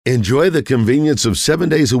Enjoy the convenience of 7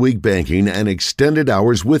 days a week banking and extended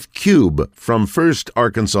hours with Cube from First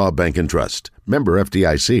Arkansas Bank and Trust. Member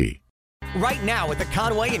FDIC. Right now at the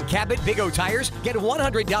Conway and Cabot Big O Tires, get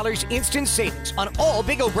 $100 instant savings on all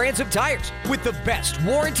Big O brands of tires with the best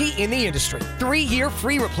warranty in the industry. 3-year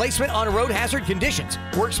free replacement on road hazard conditions,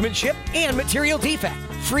 workmanship, and material defect.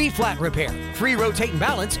 Free flat repair, free rotate and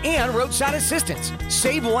balance, and roadside assistance.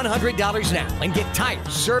 Save $100 now and get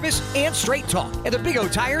tires, service, and straight talk at the Big O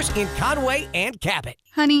Tires in Conway and Cabot.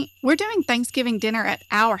 Honey, we're doing Thanksgiving dinner at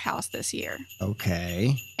our house this year.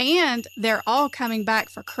 Okay. And they're all coming back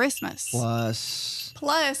for Christmas.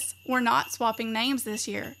 Plus, we're not swapping names this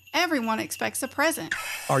year. Everyone expects a present.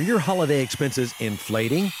 Are your holiday expenses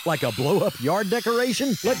inflating? Like a blow-up yard decoration?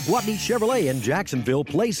 Let Gwatney Chevrolet in Jacksonville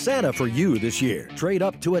play Santa for you this year. Trade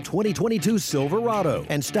up to a 2022 Silverado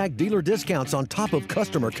and stack dealer discounts on top of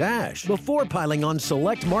customer cash before piling on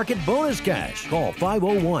select market bonus cash. Call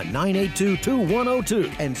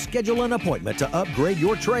 501-982-2102 and schedule an appointment to upgrade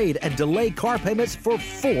your trade and delay car payments for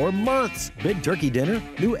 4 months. Big turkey dinner,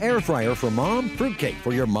 new air fryer for mom, fruitcake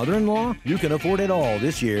for your mother-in-law. You can afford it all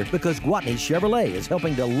this year because Gwatney Chevrolet is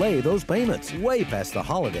helping delay those payments way past the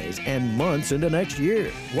holidays and months into next year.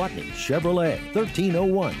 Gwatney Chevrolet,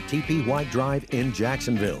 1301 TP White Drive in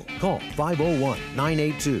Jacksonville. Call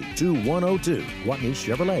 501-982-2102.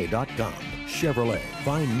 GwatneyChevrolet.com. Chevrolet,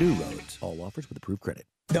 find new roads. All offers with approved credit.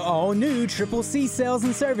 The all-new Triple C Sales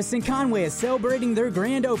and Service in Conway is celebrating their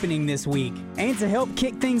grand opening this week. And to help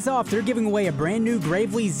kick things off, they're giving away a brand new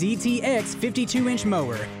Gravely ZTX 52-inch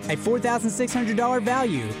mower, a $4,600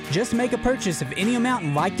 value. Just make a purchase of any amount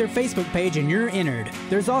and like their Facebook page and you're entered.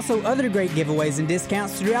 There's also other great giveaways and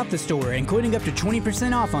discounts throughout the store, including up to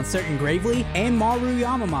 20% off on certain Gravely and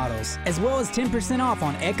Maruyama models, as well as 10% off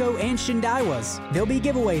on Echo and Shindaiwas. There'll be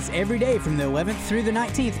giveaways every day from the 11th through the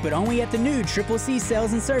 19th, but only at the new Triple C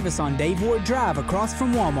Sales and Service on Dave Ward Drive across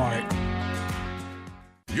from Walmart.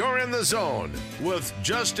 You're in the zone with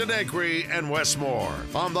Justin Acree and Wes Moore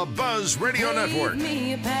on the Buzz Radio Network. Give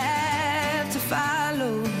me a path to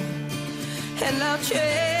follow, and I'll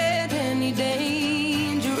tread any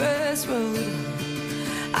dangerous road.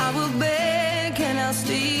 I will beg and I'll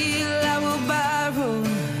steal, I will borrow.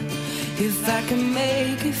 If I can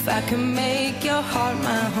make your heart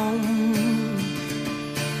my home.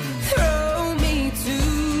 Throw me to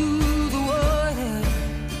the water.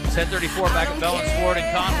 10:34 back at Bellin's Ford in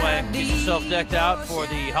Conway. Get yourself decked out for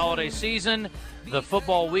the holiday season, the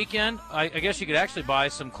football weekend. I guess you could actually buy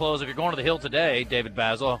some clothes if you're going to the Hill today. David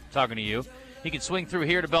Basil, talking to you. You can swing through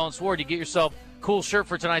here to Bellin's Ford. You get yourself a cool shirt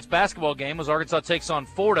for tonight's basketball game as Arkansas takes on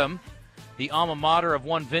Fordham, the alma mater of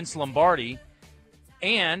one Vince Lombardi,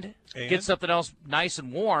 and get something else nice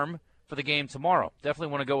and warm for the game tomorrow. Definitely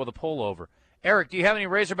want to go with a pullover. Eric, do you have any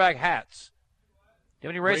Razorback hats? Do you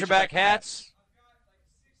have any Razorback hats?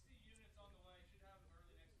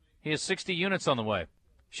 He has 60 units on the way.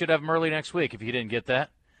 Should have them early next week if you didn't get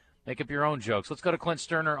that. Make up your own jokes. Let's go to Clint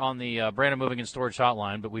Stoerner on the Brandon Moving and Storage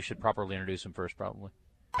Hotline, but we should properly introduce him first probably.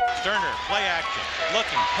 Stoerner, play action,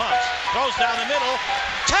 looking, pumps, throws down the middle.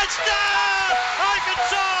 Touchdown,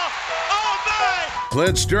 Arkansas! Oh, my!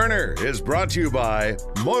 Clint Stoerner is brought to you by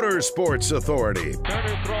Motorsports Authority.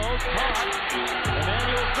 Stoerner throws, caught.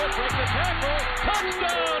 Emmanuel Smith breaks the tackle.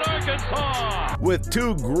 Touchdown, Arkansas! With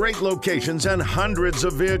 2 great locations and hundreds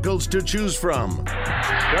of vehicles to choose from.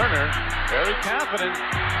 Stoerner, very confident.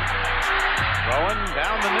 Throwing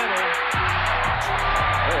down the middle.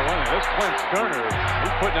 This Clint Stoerner,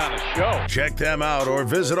 he's putting on a show. Check them out or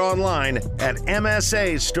visit online at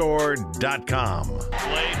msastore.com.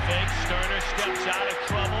 Play fake, Stoerner steps out of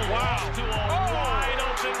trouble. Wow. To a wide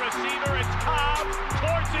open receiver. It's Cobb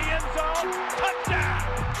towards the end zone.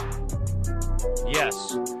 Touchdown!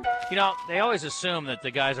 Yes. You know, they always assume that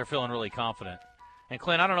the guys are feeling really confident. And,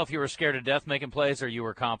 Clint, I don't know if you were scared to death making plays or you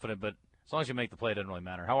were confident, but as long as you make the play, it doesn't really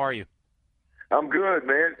matter. How are you? I'm good,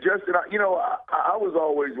 man. Justin, I was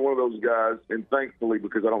always one of those guys, and thankfully,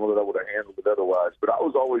 because I don't know that I would have handled it otherwise, but I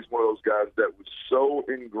was always one of those guys that was so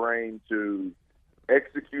ingrained to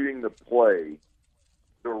executing the play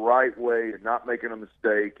the right way and not making a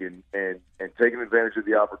mistake and taking advantage of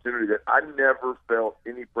the opportunity that I never felt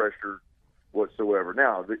any pressure whatsoever.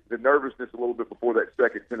 Now, the nervousness a little bit before that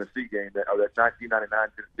second Tennessee game, that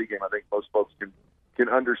 1999 Tennessee game, I think most folks can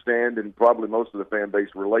understand, and probably most of the fan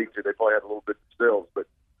base relate to. They probably had a little bit themselves. But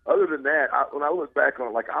other than that, when I look back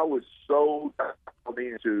on it, I was so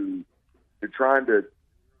into trying to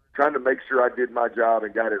make sure I did my job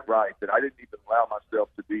and got it right that I didn't even allow myself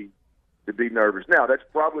to be nervous. Now, that's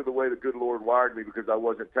probably the way the good Lord wired me because I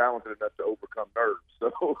wasn't talented enough to overcome nerves.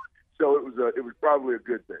 So it was probably a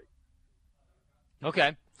good thing.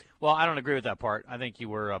 Okay. Well, I don't agree with that part. I think you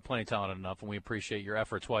were plenty talented enough, and we appreciate your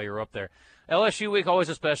efforts while you were up there. LSU week, always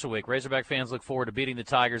a special week. Razorback fans look forward to beating the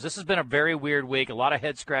Tigers. This has been a very weird week, a lot of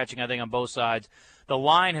head-scratching, I think, on both sides. The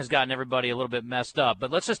line has gotten everybody a little bit messed up.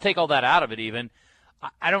 But let's just take all that out of it even.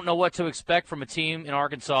 I don't know what to expect from a team in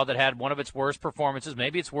Arkansas that had one of its worst performances,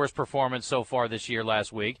 maybe its worst performance so far this year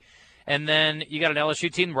last week. And then you got an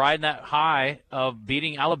LSU team riding that high of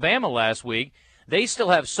beating Alabama last week. They still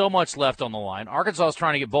have so much left on the line. Arkansas is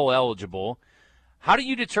trying to get bowl eligible. How do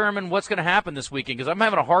you determine what's going to happen this weekend? Because I'm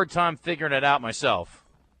having a hard time figuring it out myself.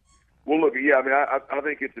 Well, look, yeah, I mean, I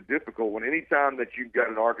think it's a difficult one. Anytime that you've got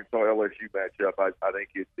an Arkansas-LSU matchup, I think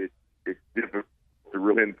it's difficult to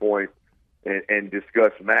really pinpoint and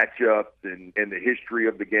discuss matchups and the history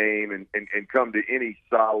of the game and come to any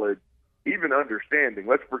solid, even understanding.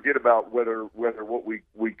 Let's forget about whether what we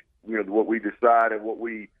what we decide and what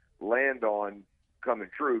we land on coming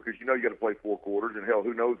true, because you got to play 4 quarters, and hell,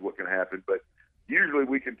 who knows what can happen. But usually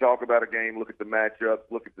we can talk about a game, look at the matchups,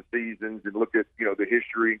 look at the seasons, and look at the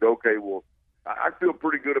history and go, okay, well, I feel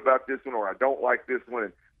pretty good about this one, or I don't like this one.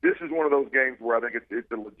 And this is one of those games where I think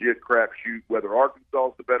it's a legit crapshoot whether Arkansas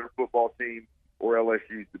is the better football team or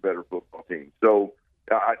LSU is the better football team. So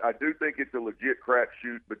I do think it's a legit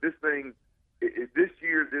crapshoot. But this thing, this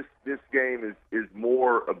year, this game is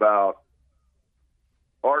more about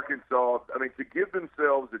Arkansas. I mean, to give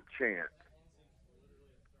themselves a chance,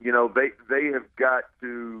 they have got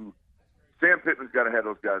to. Sam Pittman's got to have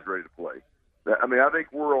those guys ready to play. I mean, I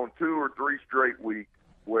think we're on 2 or 3 straight weeks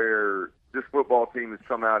where this football team has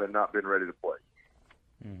come out and not been ready to play.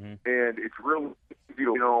 Mm-hmm. And it's really,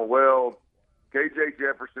 well, KJ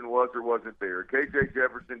Jefferson was or wasn't there. KJ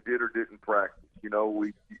Jefferson did or didn't practice.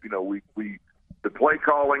 The play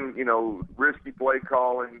calling, risky play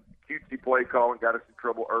calling, cutesy play calling got us in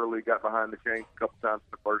trouble early, got behind the chains a couple times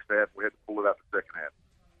in the first half. We had to pull it out in the second half.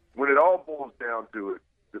 When it all boils down to it,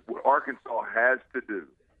 what Arkansas has to do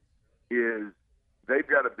is they've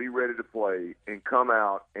got to be ready to play and come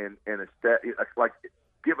out and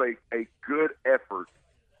give a good effort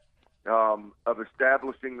of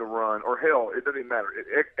establishing the run, or hell, it doesn't even matter,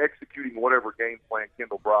 executing whatever game plan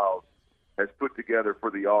Kendall Briles has put together for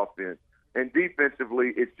the offense. And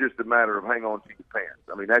defensively, it's just a matter of hang on to your pants.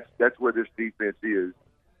 I mean, that's where this defense is.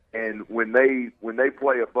 And when they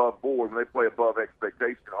play above board, when they play above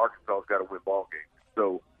expectation, Arkansas's got to win ball games.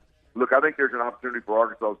 So, look, I think there's an opportunity for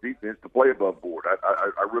Arkansas's defense to play above board.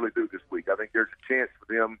 I really do this week. I think there's a chance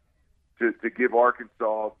for them to give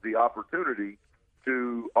Arkansas the opportunity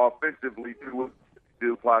to offensively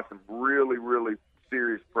to apply some really, really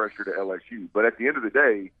serious pressure to LSU. But at the end of the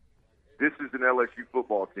day, this is an LSU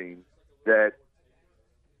football team that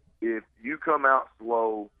if you come out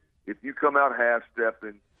slow, if you come out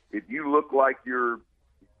half-stepping, if you look like you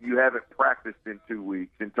haven't practiced in 2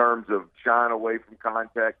 weeks in terms of shying away from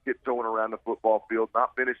contact, tiptoeing around the football field,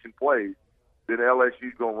 not finishing plays, then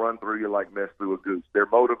LSU's going to run through you like mess through a goose. They're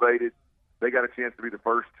motivated. They got a chance to be the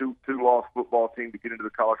first two-loss football team to get into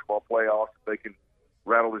the college football playoffs. If they can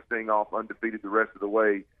rattle this thing off undefeated the rest of the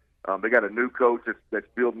way. They got a new coach that's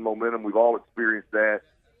building momentum. We've all experienced that.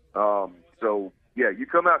 So, yeah, you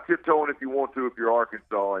come out tiptoeing if you want to if you're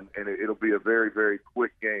Arkansas, and it'll be a very, very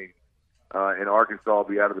quick game. And Arkansas will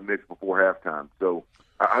be out of the mix before halftime. So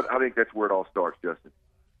I think that's where it all starts, Justin.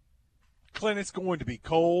 Clint, it's going to be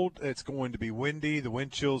cold. It's going to be windy. The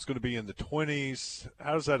wind chill is going to be in the 20s.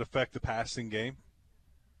 How does that affect the passing game?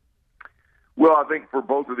 Well, I think for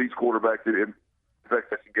both of these quarterbacks, it affects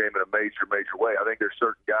the passing game in a major, major way. I think there's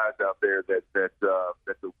certain guys out there that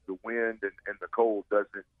the wind and the cold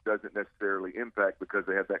doesn't necessarily impact because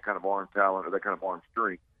they have that kind of arm talent or that kind of arm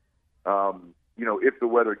strength. If the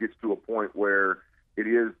weather gets to a point where it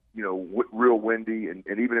is, real windy and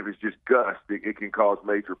even if it's just gust, it can cause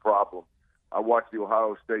major problems. I watched the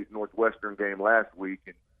Ohio State Northwestern game last week,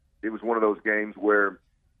 and it was one of those games where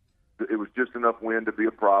it was just enough wind to be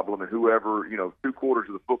a problem, and whoever, 2 quarters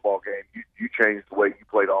of the football game, you changed the way you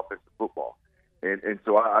played offensive football. And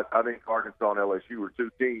so I think Arkansas and LSU are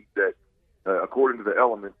 2 teams that, according to the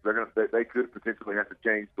elements, they could potentially have to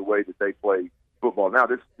change the way that they play football. Now,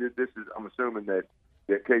 this is, I'm assuming that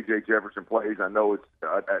KJ Jefferson plays. I know it's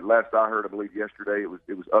at last I heard, I believe yesterday,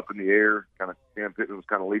 it was up in the air. Kind of Sam Pittman was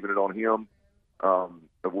kind of leaving it on him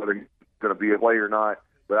of whether he's going to be a player or not.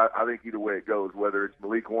 But I think either way it goes, whether it's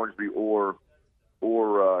Malik Hornsby or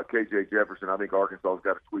KJ Jefferson, I think Arkansas's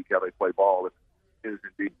got to tweak how they play ball. It is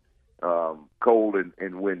indeed cold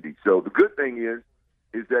and windy. So the good thing is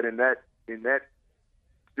that in that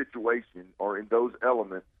situation or in those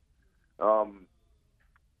elements,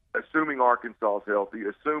 assuming Arkansas is healthy,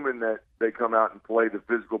 assuming that they come out and play the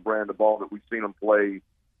physical brand of ball that we've seen them play,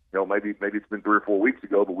 maybe it's been 3 or 4 weeks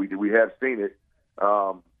ago, but we have seen it.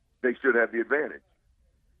 They should have the advantage.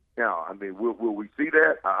 Now, I mean, will we see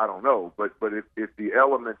that? I don't know, but if the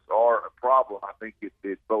elements are a problem, I think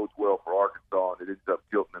it bodes well for Arkansas, and it ends up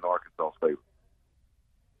tilting in Arkansas's favor.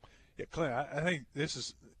 Yeah, Clint, I think this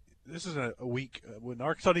is a week when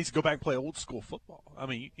Arkansas needs to go back and play old school football. I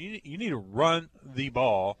mean, you need to run the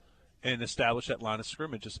ball and establish that line of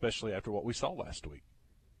scrimmage, especially after what we saw last week.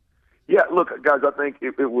 Yeah, look, guys, I think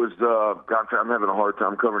it was I'm having a hard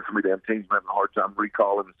time covering so many damn teams. I'm having a hard time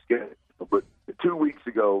recalling the schedule. But 2 weeks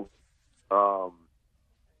ago,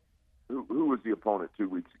 who was the opponent 2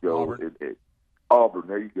 weeks ago? Auburn. Auburn,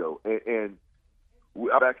 there you go. And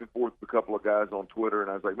I back and forth with a couple of guys on Twitter,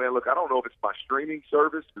 and I was like, man, look, I don't know if it's my streaming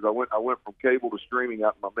service, because I went from cable to streaming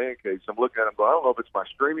out in my man cave. So I'm looking at them, but I don't know if it's my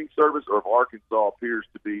streaming service or if Arkansas appears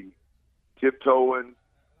to be tiptoeing.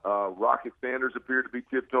 Rocket Sanders appeared to be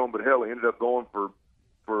tiptoeing, but hell, he ended up going for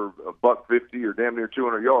 $150 or damn near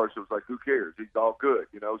 200 yards. So it was like, who cares? He's all good,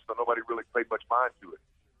 so nobody really paid much mind to it.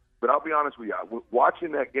 But I'll be honest with you,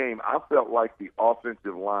 watching that game, I felt like the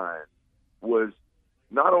offensive line was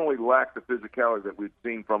not only lacked the physicality that we'd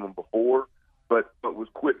seen from them before, but was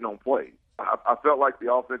quitting on plays. I felt like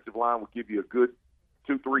the offensive line would give you a good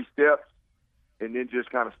 2-3 steps and then just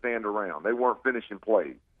kind of stand around. They weren't finishing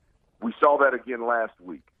plays. We saw that again last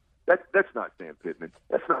week. That's not Sam Pittman.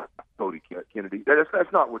 That's not Cody Kennedy.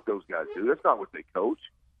 That's not what those guys do. That's not what they coach.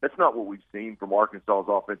 That's not what we've seen from Arkansas's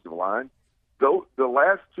offensive line. Though the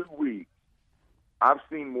last 2 weeks, I've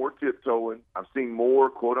seen more tiptoeing. I've seen more,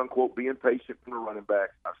 quote unquote, being patient from the running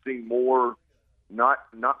backs. I've seen more not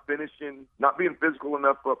finishing, not being physical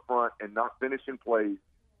enough up front, and not finishing plays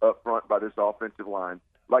up front by this offensive line.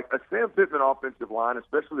 Like a Sam Pittman offensive line,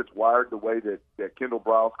 especially that's wired the way that Kendall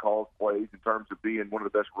Briles calls plays in terms of being one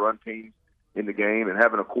of the best run teams in the game and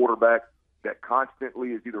having a quarterback that constantly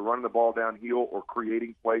is either running the ball downhill or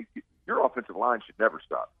creating plays, your offensive line should never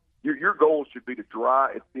stop. Your goal should be to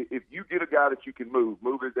drive. If you get a guy that you can move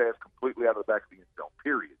his ass completely out of the back of the end zone,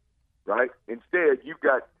 period. Right? Instead, you've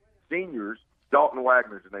got seniors, Dalton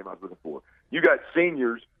Wagner's the name I was looking for. You got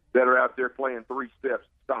seniors that are out there playing 3 steps,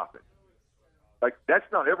 stopping. Like, that's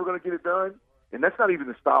not ever going to get it done, and that's not even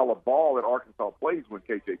the style of ball that Arkansas plays when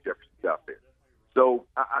K.J. Jefferson's out there. So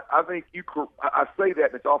I think I say that,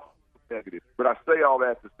 and it's awful negative, but I say all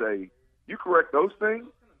that to say you correct those things,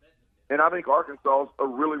 and I think Arkansas is a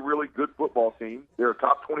really, really good football team. They're a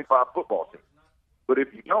top 25 football team. But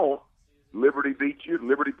if you don't, Liberty beats you,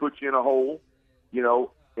 Liberty puts you in a hole, and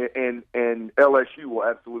LSU will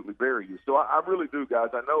absolutely bury you. So I really do, guys.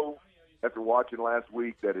 I know after watching last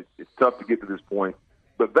week that it's tough to get to this point,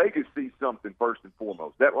 but Vegas sees something first and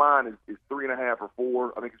foremost. That line is 3.5 or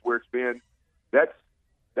 4, I think is where it's been.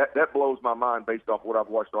 That blows my mind based off what I've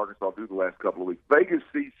watched Arkansas do the last couple of weeks. Vegas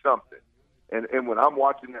sees something. And when I'm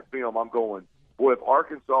watching that film, I'm going, boy, if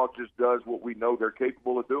Arkansas just does what we know they're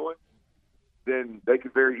capable of doing, then they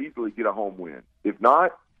could very easily get a home win. If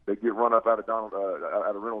not, they get run up out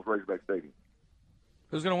of Reynolds Razorback Stadium.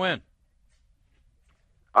 Who's going to win?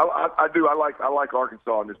 I do. I like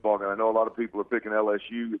Arkansas in this ballgame. I know a lot of people are picking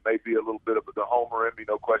LSU. It may be a little bit of the homer in me,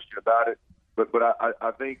 no question about it. But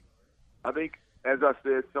I think, as I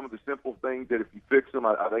said, some of the simple things that if you fix them,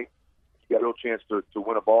 I think you got a real chance to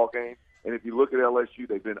win a ball game. And if you look at LSU,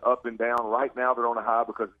 they've been up and down. Right now, they're on a high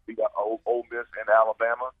because they got Ole Miss and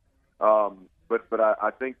Alabama. But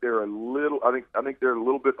I think they're a little. I think they're a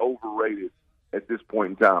little bit overrated at this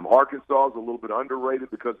point in time. Arkansas is a little bit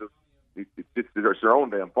underrated because of it's their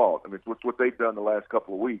own damn fault. I mean, it's what they've done the last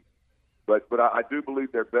couple of weeks. But I do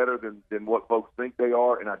believe they're better than what folks think they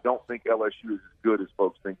are, and I don't think LSU is as good as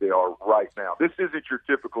folks think they are right now. This isn't your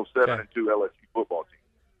typical 7-2 LSU football team.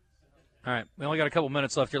 All right, we only got a couple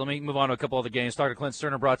minutes left here. Let me move on to a couple other games. Dr. Clint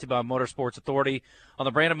Stoerner brought to you by Motorsports Authority. On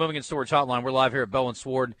the Brandon Moving and Storage Hotline, we're live here at Bell and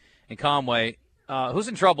Sword in Conway. Who's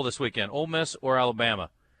in trouble this weekend, Ole Miss or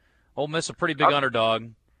Alabama? Ole Miss a pretty big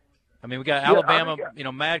underdog. I mean, we got Alabama,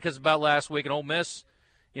 mad because about last week, and Ole Miss,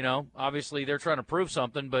 obviously they're trying to prove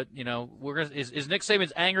something. But is Nick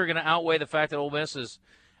Saban's anger going to outweigh the fact that Ole Miss is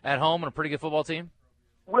at home and a pretty good football team?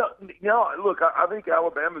 Well, look, I think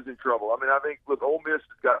Alabama's in trouble. I mean, Ole Miss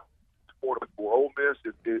has got more to for. Ole Miss,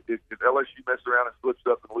 if LSU messes around and slips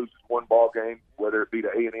up and loses one ball game, whether it be to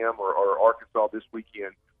A&M or Arkansas this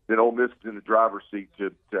weekend, then Ole Miss is in the driver's seat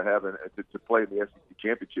to play in the SEC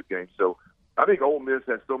championship game. So I think Ole Miss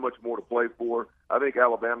has so much more to play for. I think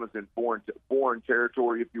Alabama's in foreign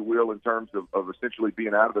territory, if you will, in terms of essentially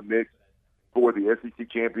being out of the mix for the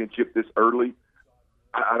SEC championship this early.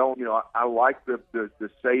 I don't, I like the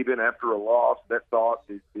Saban after a loss. That thought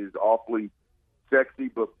is awfully sexy,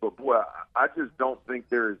 but boy, I just don't think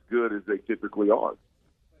they're as good as they typically are.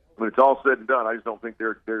 When it's all said and done, I just don't think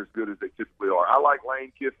they're as good as they typically are. I like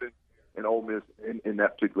Lane Kiffin and Ole Miss in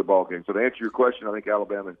that particular ball game. So to answer your question, I think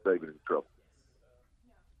Alabama and Saban is in trouble.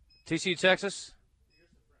 TCU, Texas?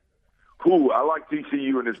 Ooh, I like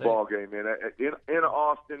TCU in this ball game, man. In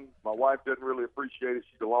Austin, my wife doesn't really appreciate it.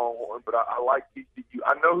 She's a Longhorn, but I like TCU.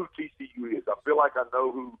 I know who TCU is. I feel like I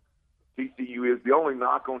know who TCU is. The only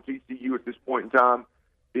knock on TCU at this point in time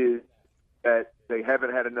is that they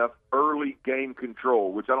haven't had enough early game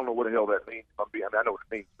control, which I don't know what the hell that means. I know what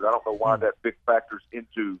it means, but I don't know why that big factors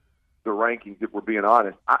into the rankings, if we're being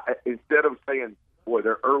honest. Instead of saying, boy,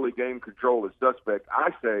 their early game control is suspect,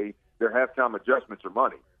 I say their halftime adjustments are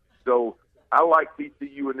money. So I like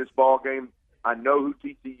TCU in this ball game. I know who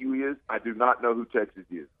TCU is. I do not know who Texas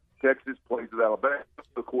is. Texas plays with Alabama.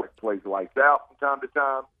 Of course, plays lights out from time to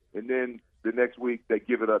time, and then the next week they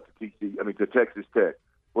give it up to Texas Tech,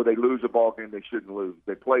 where they lose a ball game they shouldn't lose.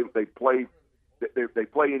 They play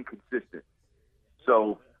inconsistent.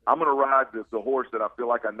 So I'm going to ride the horse that I feel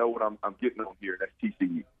like I know what I'm getting on here. That's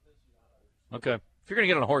TCU. Okay. If you're going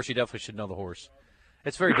to get on a horse, you definitely should know the horse.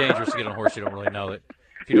 It's very dangerous to get on a horse you don't really know it.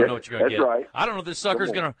 If you don't know what you're going to get. Right. I don't know if this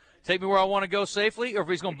sucker's going to take me where I want to go safely or if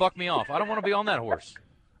he's going to buck me off. I don't want to be on that horse.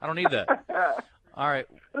 I don't need that. All right.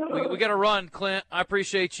 We got to run, Clint. I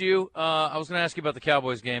appreciate you. I was going to ask you about the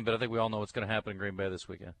Cowboys game, but I think we all know what's going to happen in Green Bay this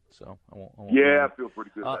weekend. So I won't I feel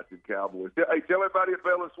pretty good about the Cowboys. Hey, tell everybody at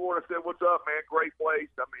Bell and Sword I said, what's up, man? Great place.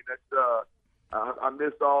 I mean, that's I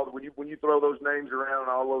missed all when you throw those names around,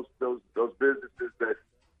 all those businesses that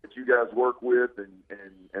you guys work with,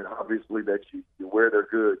 and obviously that you wear their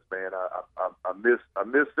goods, man. I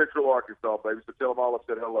miss Central Arkansas, baby. So tell them all I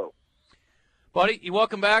said hello. Buddy, you're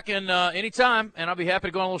welcome back, and anytime, and I'll be happy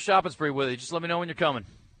to go on a little shopping spree with you. Just let me know when you're coming.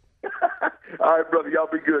 All right, brother. Y'all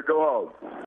be good. Go home.